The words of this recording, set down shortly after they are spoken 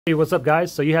Hey, what's up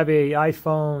guys? So you have a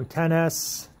iPhone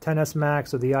XS, XS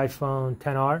Max, or the iPhone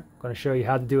XR. I'm going to show you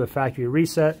how to do a factory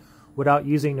reset without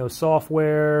using no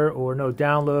software or no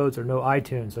downloads or no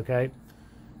iTunes, okay?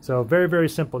 So very, very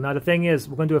simple. Now the thing is,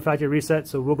 we're going to do a factory reset,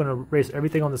 so we're going to erase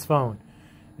everything on this phone.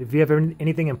 If you have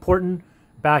anything important,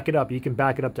 back it up. You can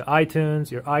back it up to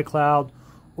iTunes, your iCloud,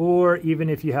 or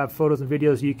even if you have photos and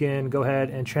videos, you can go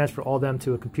ahead and transfer all them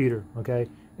to a computer, okay?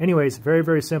 Anyways, very,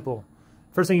 very simple.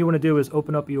 First thing you want to do is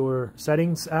open up your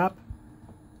settings app,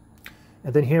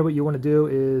 and then here what you want to do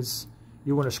is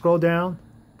you want to scroll down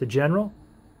to general,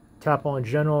 tap on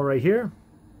general right here,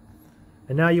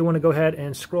 and now you want to go ahead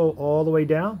and scroll all the way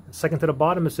down. Second to the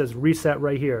bottom it says reset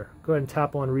right here. Go ahead and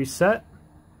tap on reset.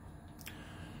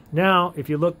 Now if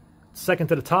you look second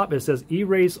to the top, it says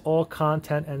erase all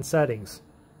content and settings.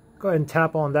 Go ahead and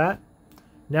tap on that.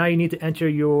 Now you need to enter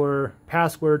your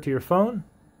password to your phone.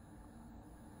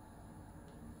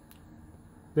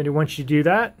 Then once you do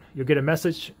that, you'll get a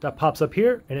message that pops up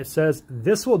here, and it says,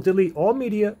 this will delete all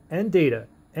media and data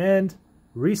and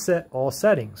reset all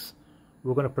settings.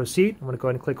 We're going to proceed. I'm going to go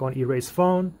ahead and click on Erase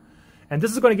Phone. And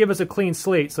this is going to give us a clean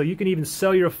slate, so you can even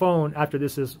sell your phone after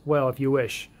this as well if you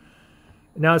wish.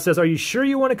 Now it says, are you sure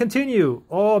you want to continue?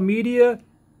 All media,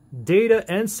 data,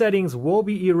 and settings will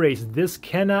be erased. This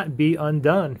cannot be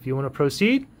undone. If you want to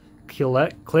proceed,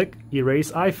 click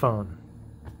Erase iPhone.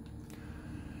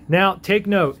 Now, take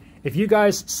note, if you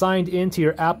guys signed into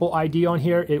your Apple ID on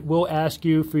here, it will ask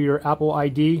you for your Apple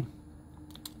ID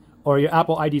or your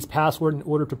Apple ID's password in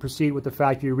order to proceed with the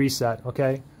factory reset,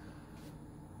 okay?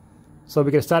 So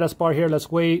we get a status bar here.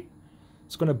 Let's wait.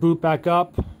 It's going to boot back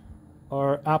up.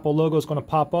 Our Apple logo is going to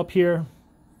pop up here.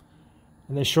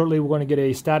 And then shortly we're going to get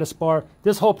a status bar.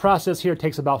 This whole process here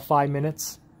takes about 5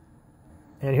 minutes.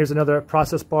 And here's another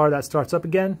process bar that starts up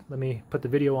again. Let me put the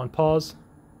video on pause.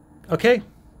 Okay.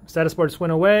 Status bar just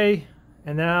went away,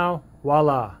 and now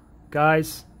voila,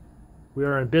 guys, we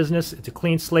are in business. It's a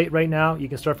clean slate right now. You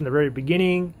can start from the very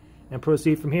beginning and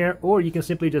proceed from here, or you can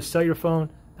simply just sell your phone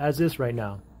as is right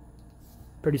now.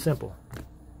 Pretty simple.